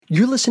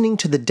You're listening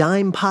to the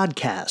Dime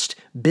Podcast,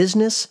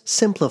 Business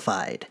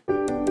Simplified.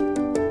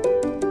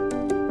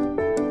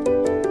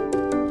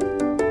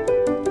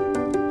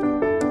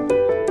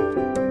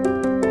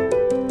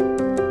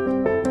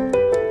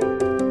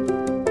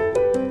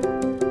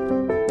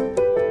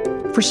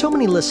 For so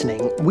many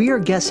listening, we are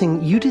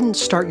guessing you didn't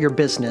start your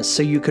business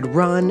so you could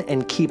run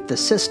and keep the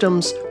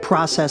systems,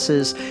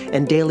 processes,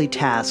 and daily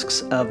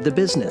tasks of the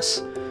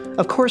business.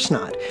 Of course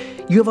not.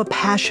 You have a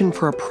passion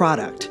for a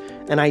product,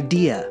 an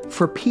idea,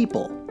 for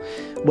people.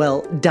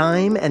 Well,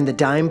 Dime and the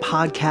Dime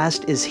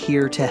Podcast is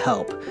here to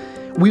help.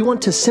 We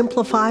want to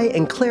simplify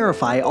and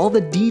clarify all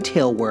the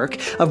detail work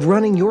of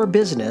running your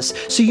business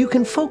so you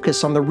can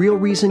focus on the real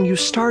reason you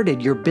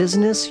started your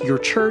business, your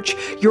church,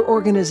 your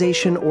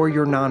organization, or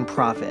your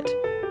nonprofit.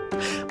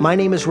 My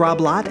name is Rob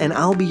Lott, and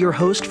I'll be your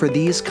host for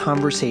these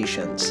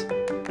conversations.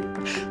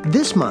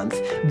 This month,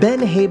 Ben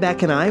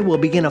Haybeck and I will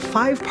begin a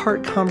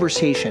 5-part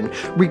conversation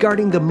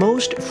regarding the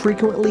most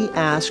frequently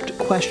asked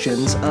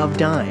questions of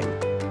Dime.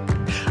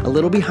 A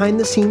little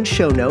behind-the-scenes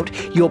show note,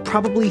 you'll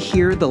probably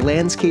hear the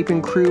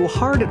landscaping crew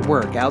hard at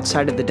work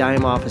outside of the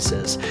Dime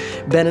offices.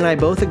 Ben and I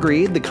both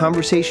agreed the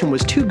conversation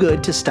was too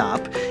good to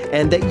stop,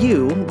 and that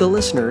you, the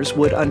listeners,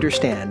 would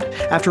understand.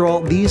 After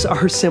all, these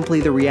are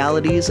simply the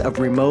realities of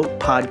remote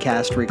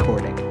podcast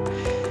recording.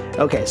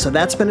 Okay, so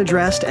that's been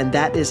addressed, and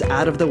that is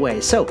out of the way.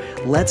 So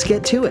let's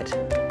get to it.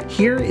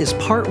 Here is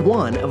part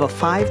 1 of a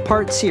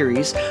 5-part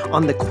series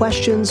on the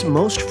questions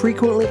most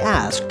frequently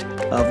asked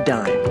of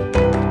Dime.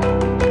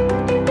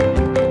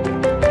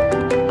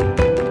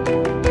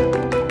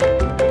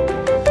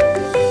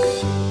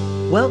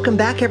 Welcome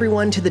back,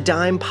 everyone, to the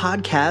Dime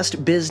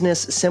Podcast,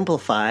 Business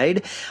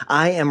Simplified.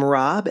 I am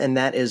Rob, and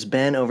that is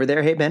Ben over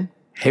there. Hey, Ben.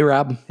 Hey,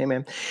 Rob. Hey,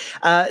 man.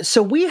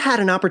 So we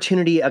had an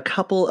opportunity a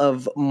couple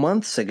of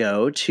months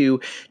ago to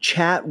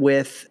chat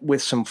with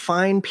some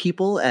fine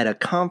people at a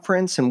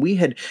conference, and we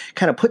had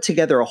kind of put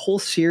together a whole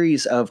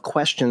series of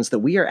questions that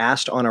we are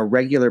asked on a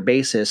regular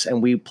basis,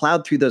 and we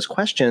plowed through those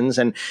questions,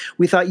 and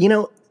we thought,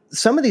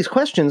 some of these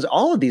questions,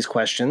 all of these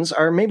questions,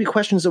 are maybe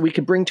questions that we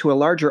could bring to a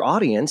larger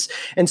audience.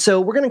 And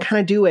so we're going to kind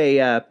of do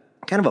a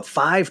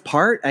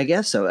 5-part, I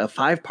guess, so a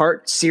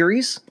 5-part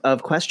series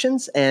of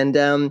questions.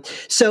 And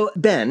so,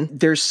 Ben,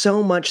 there's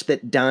so much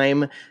that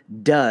Dime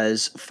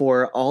does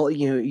for all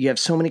you have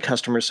so many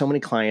customers, so many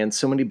clients,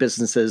 so many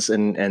businesses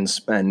and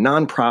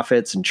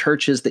nonprofits and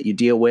churches that you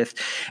deal with.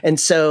 And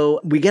so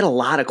we get a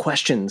lot of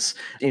questions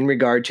in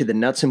regard to the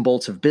nuts and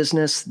bolts of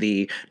business,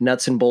 the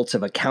nuts and bolts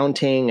of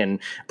accounting and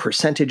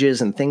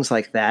percentages and things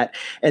like that.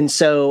 And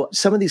so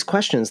some of these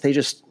questions,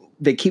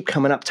 they keep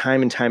coming up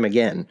time and time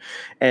again.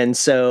 And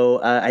so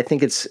I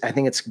think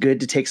it's good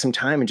to take some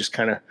time and just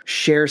kind of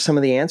share some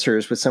of the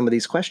answers with some of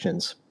these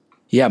questions.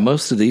 Yeah,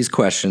 most of these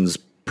questions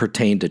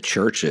pertain to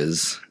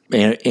churches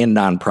and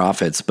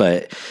nonprofits,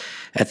 but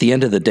at the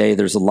end of the day,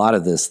 there's a lot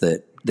of this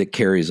that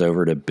carries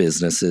over to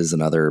businesses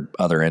and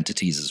other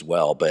entities as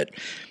well. But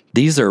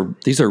these are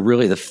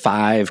really the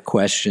 5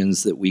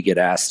 questions that we get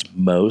asked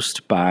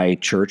most by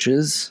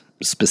churches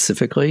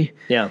specifically.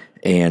 Yeah.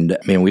 And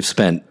man, we've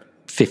spent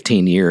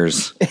 15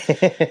 years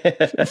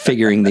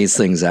figuring these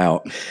things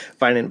out.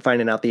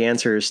 Finding out the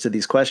answers to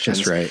these questions.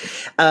 That's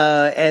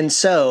right. And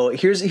so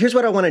here's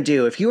what I want to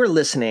do. If you are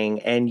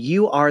listening and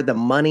you are the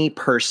money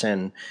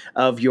person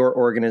of your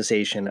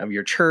organization, of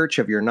your church,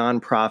 of your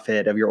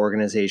nonprofit, of your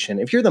organization,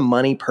 if you're the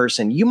money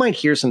person, you might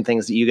hear some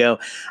things that you go,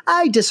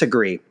 I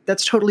disagree.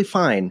 That's totally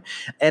fine.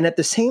 And at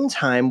the same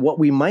time, what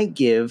we might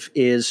give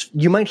is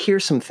you might hear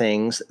some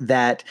things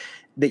that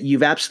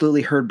you've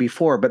absolutely heard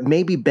before, but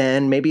maybe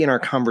Ben, maybe in our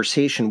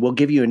conversation, we'll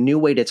give you a new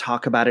way to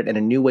talk about it and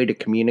a new way to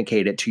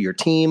communicate it to your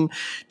team,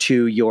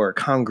 to your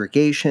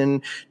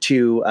congregation,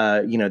 to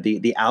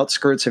the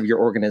outskirts of your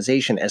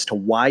organization as to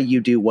why you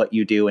do what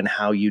you do and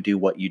how you do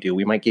what you do.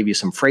 We might give you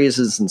some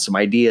phrases and some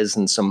ideas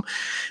and some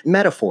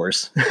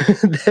metaphors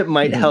that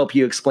might help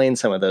you explain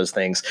some of those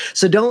things.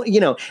 So don't,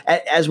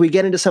 as we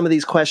get into some of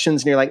these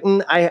questions and you're like,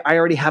 I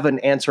already have an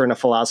answer and a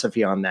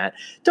philosophy on that.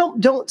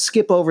 Don't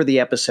skip over the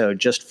episode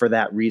just for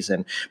that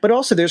reason. But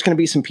also there's going to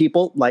be some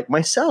people like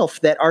myself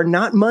that are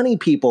not money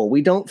people.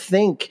 We don't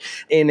think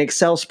in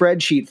Excel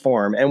spreadsheet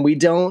form, and we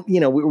don't,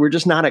 we're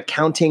just not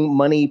accounting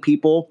money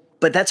people.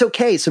 But that's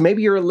okay. So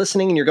maybe you're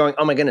listening and you're going,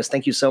 oh my goodness,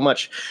 thank you so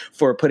much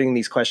for putting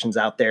these questions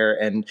out there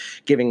and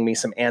giving me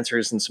some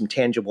answers and some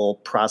tangible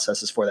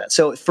processes for that.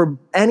 So for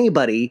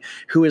anybody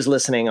who is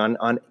listening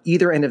on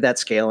either end of that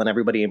scale and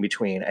everybody in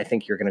between, I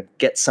think you're going to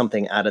get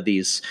something out of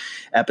these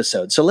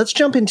episodes. So let's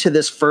jump into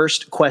this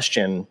first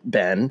question,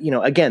 Ben.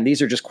 Again,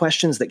 these are just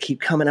questions that keep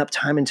coming up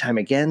time and time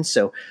again.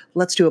 So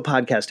let's do a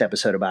podcast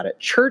episode about it.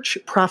 Church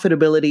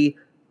profitability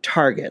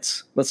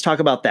targets. Let's talk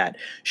about that.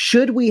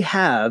 Should we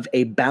have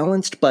a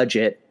balanced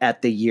budget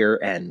at the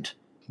year end?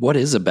 What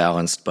is a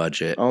balanced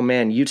budget? Oh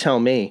man, you tell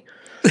me.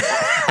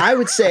 I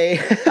would say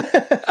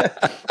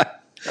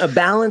a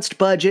balanced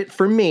budget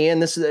for me,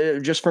 and this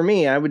is just for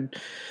me,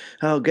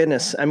 oh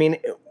goodness. I mean,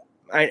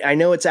 I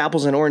know it's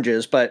apples and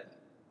oranges, but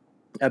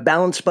a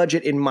balanced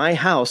budget in my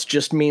house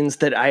just means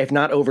that I have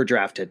not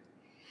overdrafted.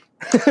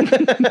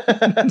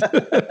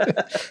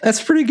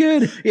 That's pretty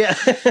good. Yeah.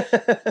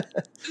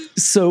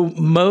 So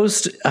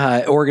most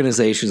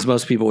organizations,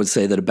 most people would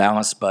say that a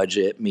balanced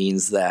budget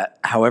means that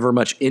however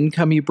much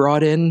income you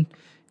brought in,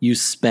 you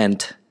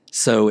spent.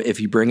 So if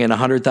you bring in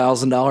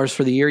 $100,000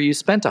 for the year, you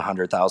spent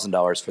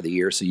 $100,000 for the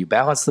year. So you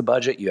balance the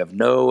budget. You have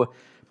no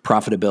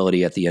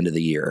profitability at the end of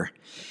the year.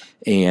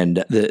 And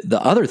the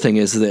other thing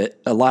is that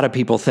a lot of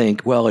people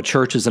think, well, a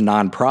church is a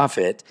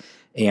nonprofit,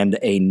 and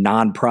a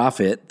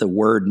nonprofit, the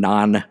word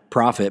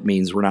nonprofit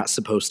means we're not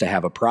supposed to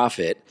have a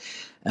profit.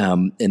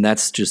 And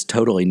that's just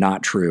totally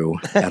not true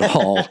at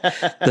all.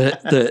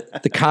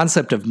 The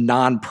concept of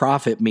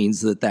nonprofit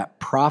means that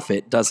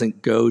profit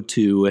doesn't go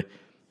to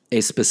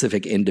a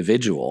specific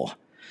individual.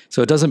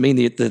 So it doesn't mean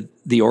that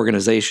the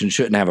organization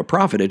shouldn't have a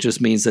profit. It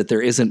just means that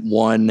there isn't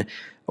one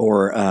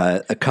or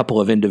a couple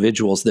of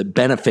individuals that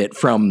benefit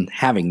from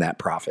having that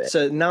profit.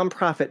 So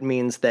nonprofit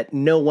means that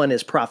no one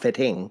is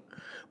profiting,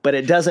 but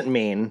it doesn't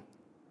mean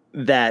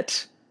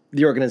that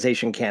the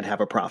organization can't have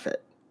a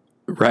profit.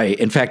 Right.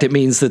 In fact, it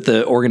means that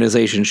the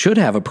organization should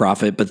have a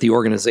profit, but the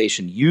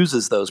organization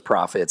uses those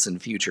profits in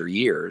future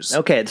years.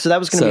 Okay, so that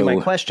was going to be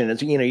my question.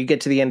 Is, you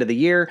get to the end of the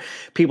year,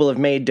 people have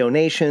made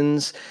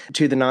donations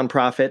to the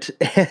nonprofit,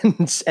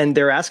 and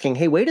they're asking,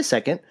 "Hey, wait a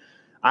second.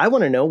 I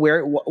want to know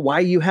why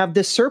you have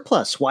this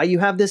surplus, why you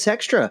have this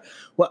extra.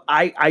 Well,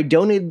 I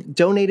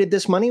donated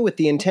this money with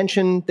the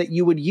intention that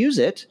you would use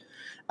it.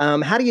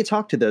 How do you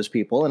talk to those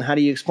people, and how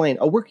do you explain?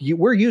 Oh,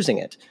 we're using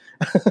it."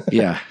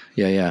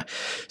 Yeah.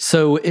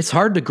 So it's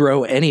hard to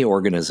grow any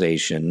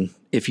organization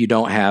if you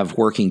don't have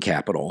working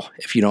capital,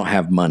 if you don't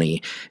have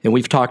money. And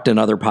we've talked in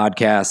other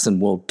podcasts,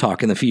 and we'll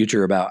talk in the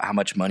future about how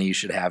much money you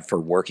should have for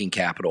working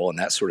capital and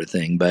that sort of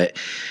thing. But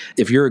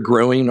if you're a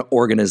growing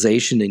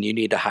organization and you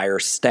need to hire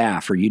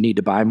staff, or you need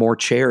to buy more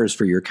chairs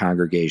for your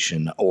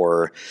congregation,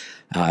 or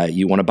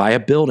you want to buy a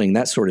building,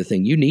 that sort of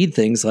thing, you need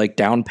things like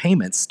down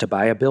payments to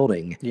buy a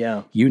building.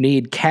 Yeah. You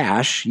need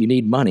cash, you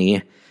need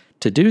money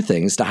to do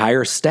things, to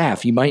hire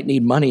staff. You might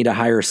need money to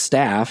hire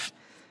staff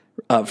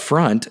up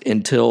front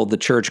until the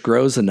church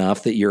grows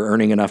enough that you're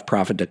earning enough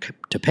profit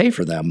to pay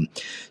for them.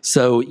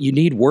 So you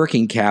need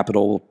working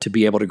capital to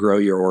be able to grow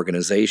your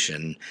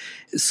organization.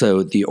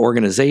 So the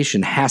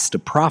organization has to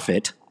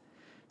profit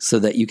so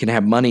that you can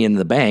have money in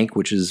the bank,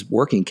 which is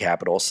working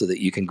capital, so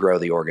that you can grow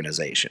the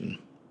organization.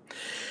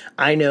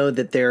 I know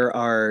that there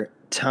are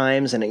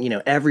times, and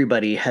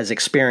everybody has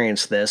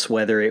experienced this,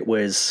 whether it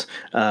was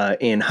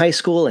in high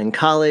school, in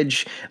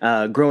college,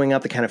 growing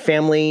up, the kind of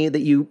family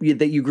that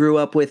you grew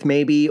up with,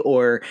 maybe,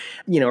 or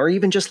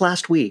even just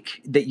last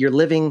week, that you're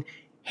living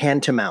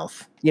hand to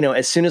mouth.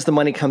 As soon as the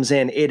money comes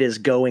in, it is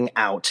going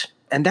out,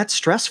 and that's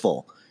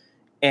stressful,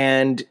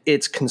 and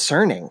it's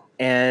concerning,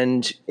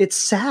 and it's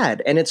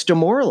sad, and it's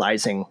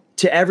demoralizing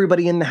to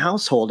everybody in the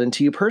household and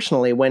to you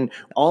personally, when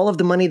all of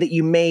the money that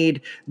you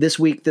made this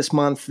week, this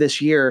month,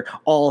 this year,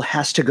 all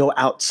has to go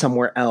out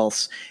somewhere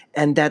else.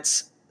 And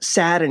that's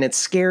sad, and it's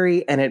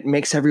scary, and it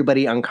makes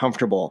everybody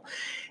uncomfortable.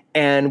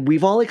 And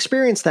we've all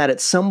experienced that at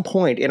some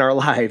point in our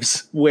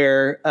lives,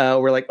 where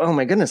we're like, oh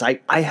my goodness, I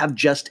have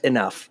just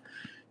enough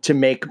to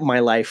make my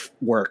life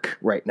work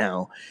right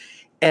now.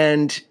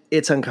 And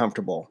it's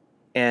uncomfortable,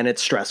 and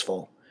it's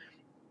stressful.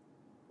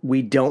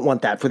 We don't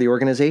want that for the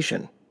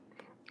organization.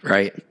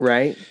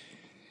 Right.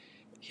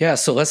 Yeah.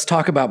 So let's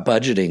talk about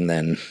budgeting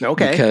then.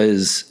 Okay.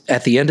 Because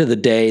at the end of the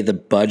day, the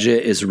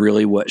budget is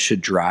really what should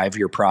drive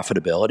your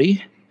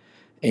profitability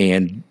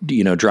and,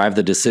 drive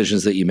the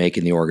decisions that you make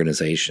in the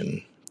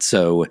organization.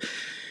 So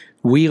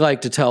we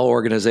like to tell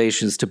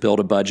organizations to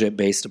build a budget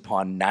based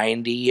upon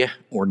 90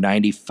 or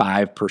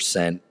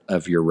 95%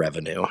 of your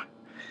revenue.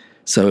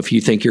 So if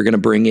you think you're going to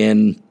bring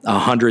in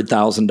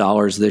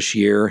 $100,000 this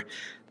year,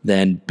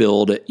 then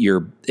build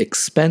your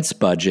expense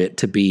budget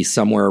to be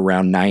somewhere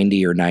around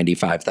 $90,000 or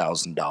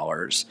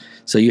 $95,000.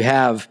 So you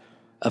have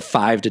a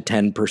 5 to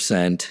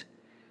 10%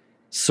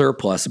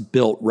 surplus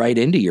built right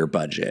into your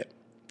budget.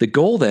 The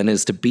goal then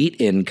is to beat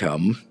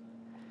income,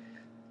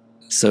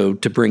 so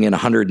to bring in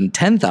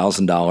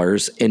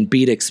 $110,000 and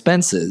beat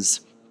expenses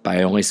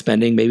by only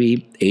spending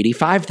maybe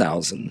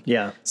 $85,000.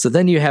 Yeah. So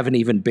then you have an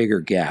even bigger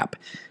gap.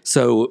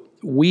 So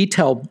we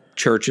tell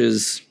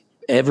churches,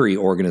 every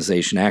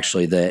organization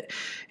actually, that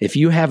if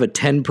you have a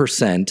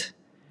 10%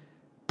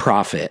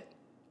 profit,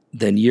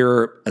 then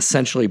you're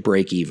essentially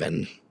break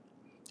even.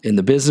 In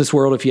the business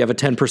world, if you have a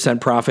 10%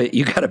 profit,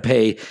 you got to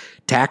pay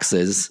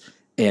taxes.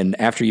 And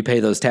after you pay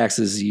those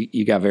taxes,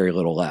 you got very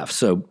little left.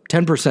 So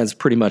 10% is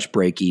pretty much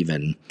break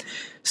even.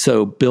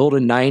 So build a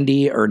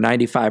 90 or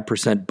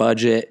 95%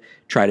 budget,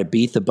 try to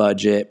beat the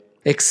budget.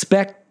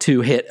 Expect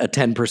to hit a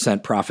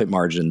 10% profit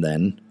margin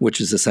then,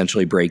 which is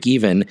essentially break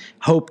even.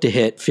 Hope to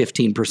hit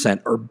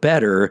 15% or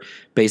better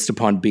based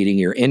upon beating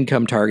your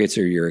income targets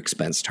or your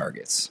expense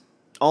targets.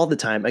 All the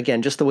time.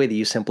 Again, just the way that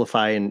you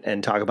simplify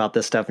and talk about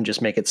this stuff and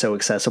just make it so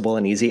accessible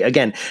and easy.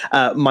 Again,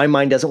 my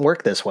mind doesn't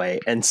work this way.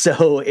 And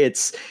so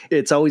it's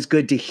always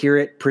good to hear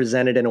it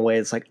presented in a way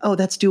that's like, oh,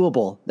 that's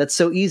doable. That's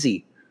so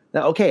easy.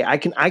 Okay,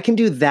 I can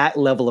do that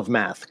level of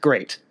math.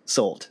 Great.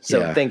 Sold.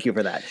 So thank you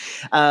for that.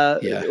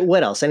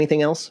 What else?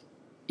 Anything else?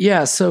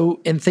 Yeah. So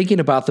in thinking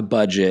about the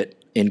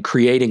budget and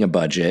creating a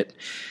budget,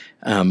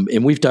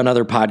 and we've done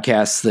other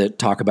podcasts that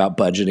talk about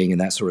budgeting and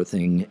that sort of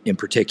thing in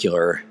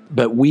particular,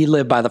 but we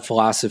live by the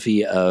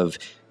philosophy of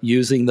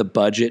using the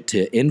budget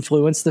to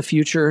influence the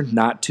future,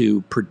 not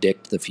to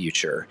predict the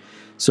future.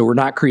 So we're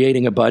not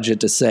creating a budget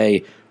to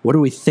say, what do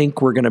we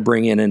think we're going to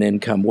bring in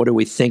income? What do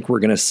we think we're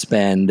going to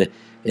spend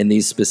in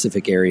these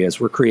specific areas?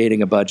 We're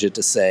creating a budget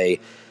to say,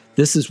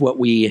 this is what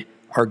we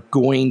are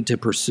going to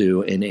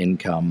pursue in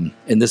income,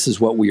 and this is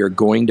what we are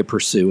going to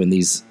pursue in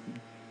these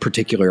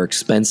particular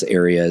expense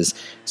areas.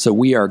 So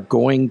we are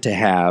going to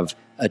have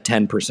a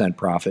 10%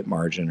 profit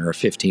margin or a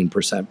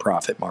 15%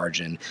 profit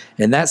margin.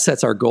 And that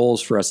sets our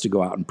goals for us to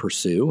go out and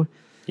pursue.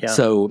 Yeah.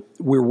 So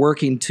we're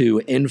working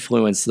to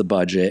influence the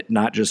budget,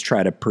 not just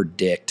try to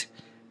predict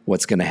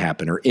what's going to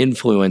happen, or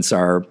influence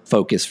our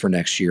focus for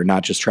next year,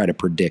 not just try to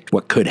predict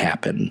what could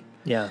happen.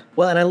 Yeah.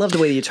 Well, and I love the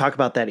way that you talk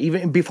about that.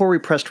 Even before we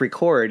pressed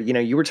record,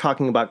 you were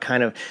talking about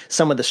kind of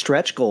some of the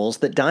stretch goals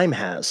that Dime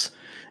has.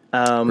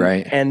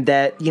 Right. And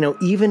that,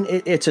 even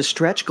it's a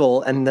stretch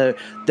goal. And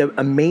the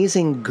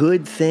amazing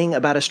good thing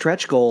about a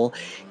stretch goal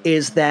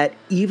is that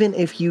even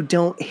if you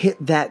don't hit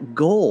that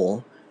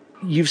goal,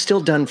 you've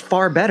still done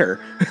far better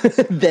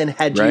than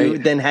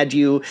had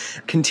you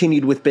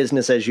continued with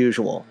business as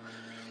usual.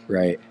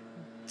 Right.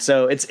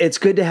 So it's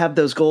good to have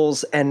those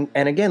goals. And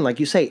again, like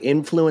you say,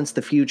 influence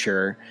the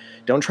future.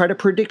 Don't try to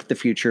predict the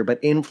future, but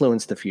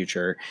influence the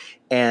future.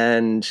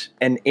 And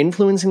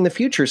influencing the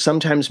future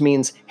sometimes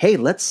means, hey,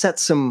 let's set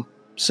some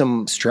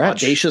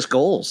audacious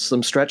goals,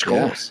 some stretch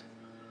goals.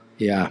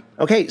 Yeah.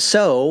 Okay.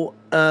 So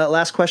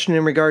last question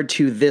in regard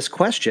to this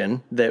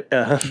question that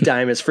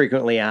Dime is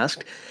frequently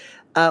asked.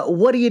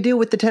 What do you do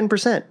with the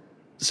 10%?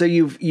 So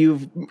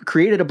you've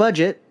created a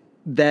budget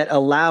that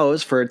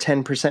allows for a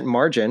 10%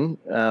 margin.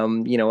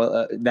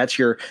 That's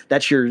your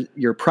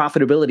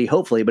profitability,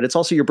 hopefully, but it's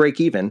also your break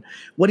even.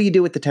 What do you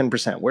do with the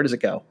 10%? Where does it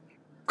go?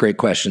 Great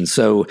question.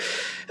 So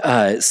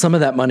some of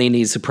that money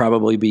needs to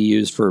probably be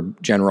used for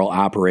general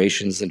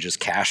operations and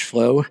just cash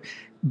flow.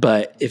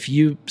 But if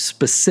you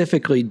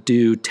specifically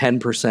do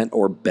 10%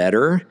 or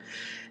better,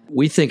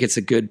 we think it's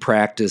a good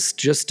practice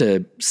just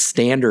to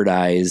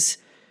standardize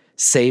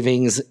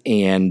savings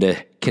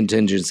and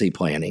contingency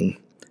planning.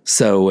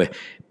 So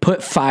put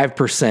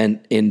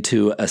 5%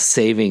 into a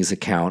savings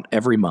account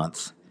every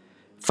month.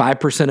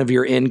 5% of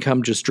your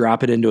income, just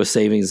drop it into a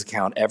savings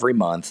account every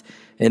month.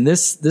 And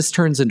this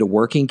turns into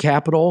working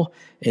capital,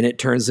 and it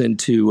turns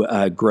into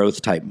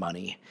growth type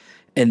money.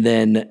 And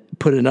then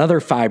put another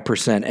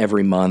 5%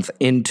 every month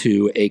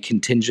into a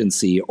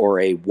contingency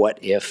or a what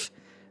if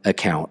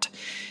account.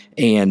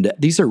 And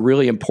these are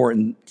really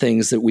important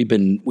things that we've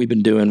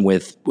been doing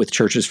with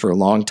churches for a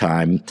long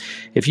time.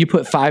 If you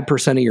put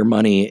 5% of your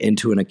money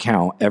into an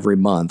account every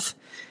month,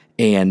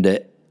 and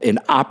an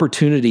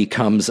opportunity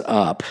comes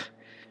up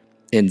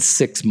in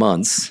 6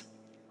 months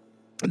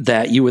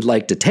that you would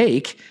like to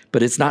take,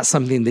 but it's not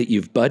something that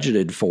you've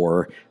budgeted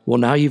for, well,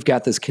 now you've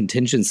got this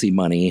contingency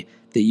money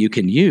that you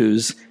can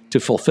use to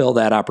fulfill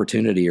that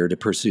opportunity or to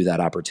pursue that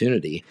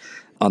opportunity.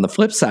 On the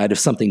flip side, if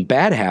something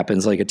bad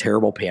happens, like a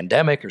terrible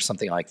pandemic or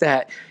something like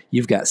that,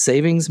 you've got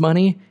savings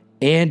money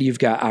and you've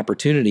got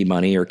opportunity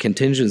money or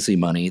contingency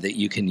money that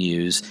you can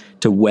use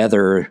to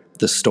weather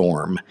the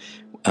storm.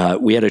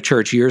 We had a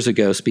church years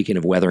ago, speaking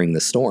of weathering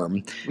the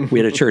storm, we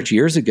had a church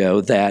years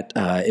ago that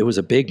it was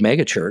a big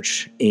mega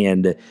church,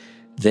 and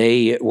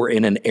they were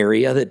in an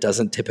area that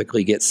doesn't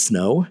typically get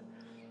snow.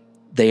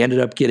 They ended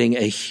up getting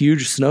a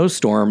huge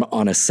snowstorm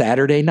on a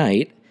Saturday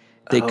night.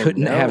 They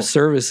couldn't have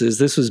services.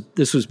 This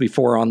was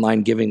before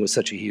online giving was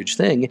such a huge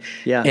thing.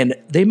 Yeah. And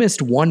they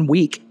missed 1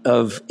 week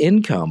of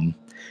income,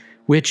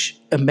 which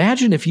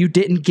imagine if you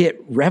didn't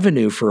get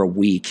revenue for a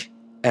week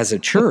as a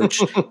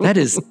church. That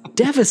is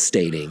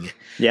devastating.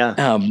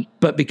 Yeah.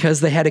 But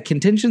because they had a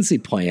contingency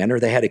plan, or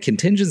they had a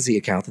contingency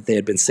account that they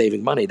had been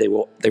saving money, they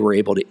were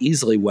able to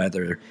easily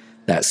weather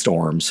that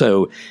storm.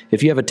 So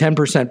if you have a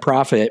 10%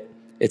 profit,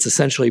 it's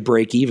essentially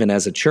break even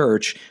as a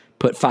church.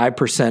 Put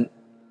 5%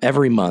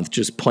 every month.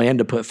 Just plan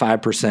to put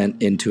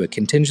 5% into a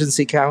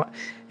contingency account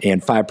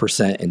and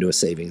 5% into a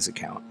savings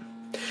account.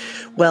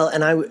 Well,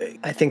 and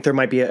I think there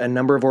might be a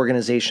number of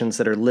organizations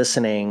that are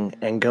listening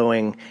and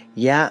going,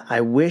 yeah,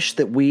 I wish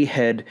that we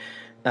had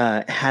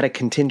had a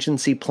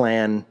contingency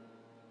plan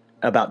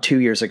about 2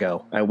 years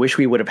ago. I wish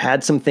we would have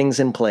had some things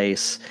in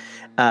place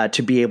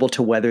to be able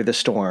to weather the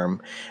storm.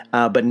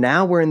 But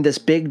now we're in this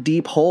big,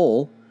 deep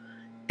hole.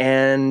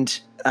 And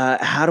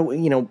how do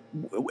we,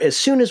 as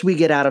soon as we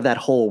get out of that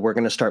hole, we're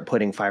going to start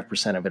putting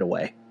 5% of it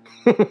away.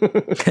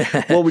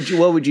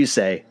 What would you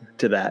say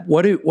to that?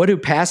 What do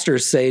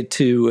pastors say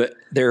to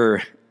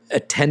their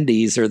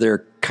attendees or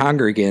their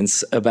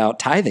congregants about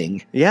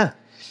tithing? Yeah.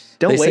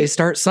 They say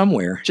start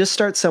somewhere. Just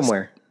start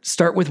somewhere.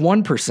 Start with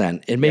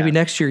 1%, and maybe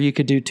next year you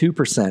could do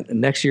 2%,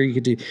 and next year you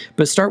could do,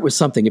 but start with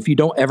something. If you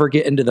don't ever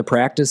get into the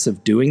practice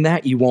of doing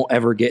that, you won't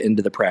ever get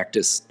into the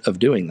practice of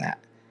doing that.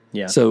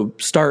 Yeah. So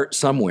start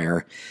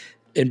somewhere.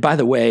 And by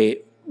the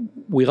way,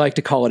 we like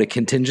to call it a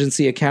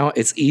contingency account.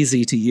 It's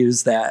easy to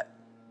use that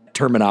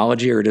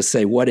terminology or to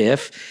say, what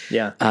if?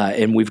 Yeah.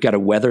 And we've got to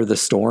weather the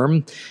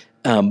storm.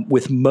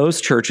 With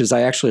most churches,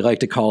 I actually like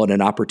to call it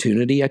an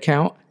opportunity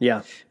account.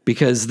 Yeah.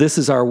 Because this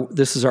is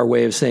our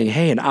way of saying,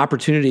 hey, an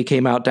opportunity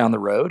came out down the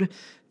road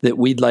that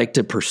we'd like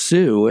to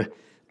pursue.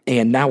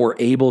 And now we're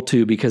able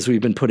to, because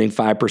we've been putting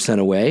 5%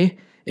 away,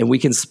 and we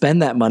can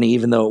spend that money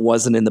even though it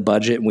wasn't in the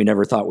budget and we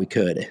never thought we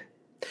could.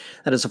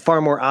 That is a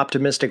far more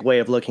optimistic way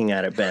of looking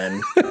at it,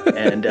 Ben.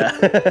 And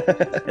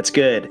it's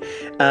good.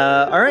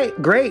 All right,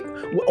 great.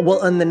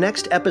 Well, in the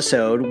next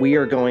episode, we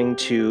are going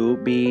to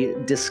be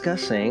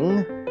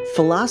discussing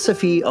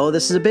philosophy. Oh,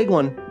 this is a big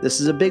one. This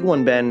is a big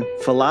one, Ben.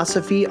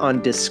 Philosophy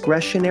on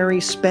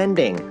discretionary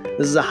spending.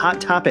 This is a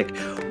hot topic.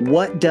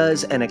 What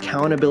does an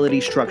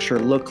accountability structure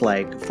look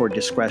like for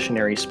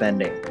discretionary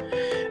spending?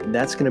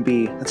 That's going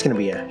to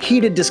be a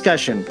heated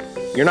discussion.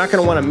 You're not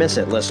going to want to miss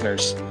it,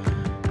 listeners.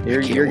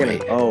 You're going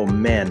to, oh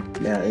man,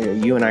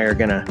 you and I are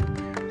going to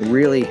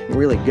really,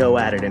 really go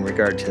at it in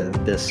regard to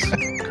this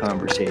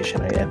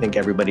conversation. I think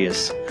everybody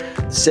is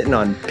sitting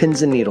on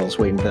pins and needles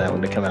waiting for that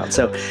one to come out.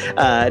 So,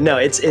 no,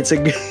 it's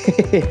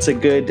a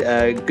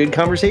good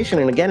conversation.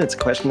 And again, it's a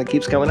question that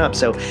keeps coming up.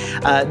 So,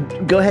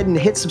 go ahead and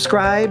hit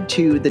subscribe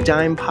to the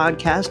Dime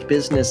Podcast,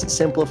 Business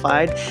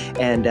Simplified,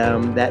 and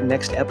that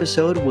next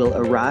episode will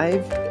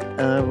arrive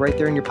right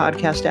there in your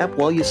podcast app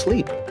while you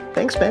sleep.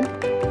 Thanks, Ben.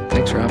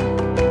 Thanks, Rob.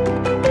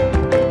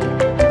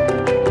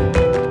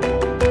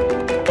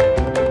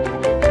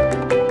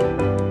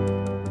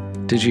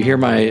 Did you hear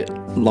my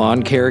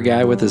lawn care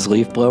guy with his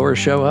leaf blower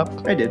show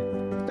up? I did.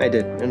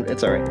 And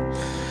it's all right.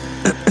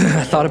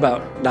 I thought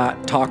about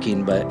not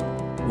talking, but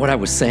what I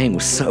was saying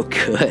was so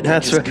good.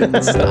 That's I just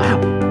couldn't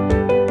stop.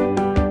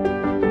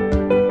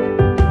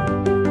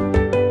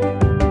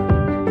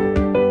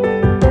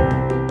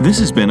 This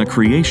has been a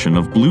creation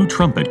of Blue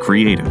Trumpet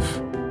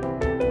Creative.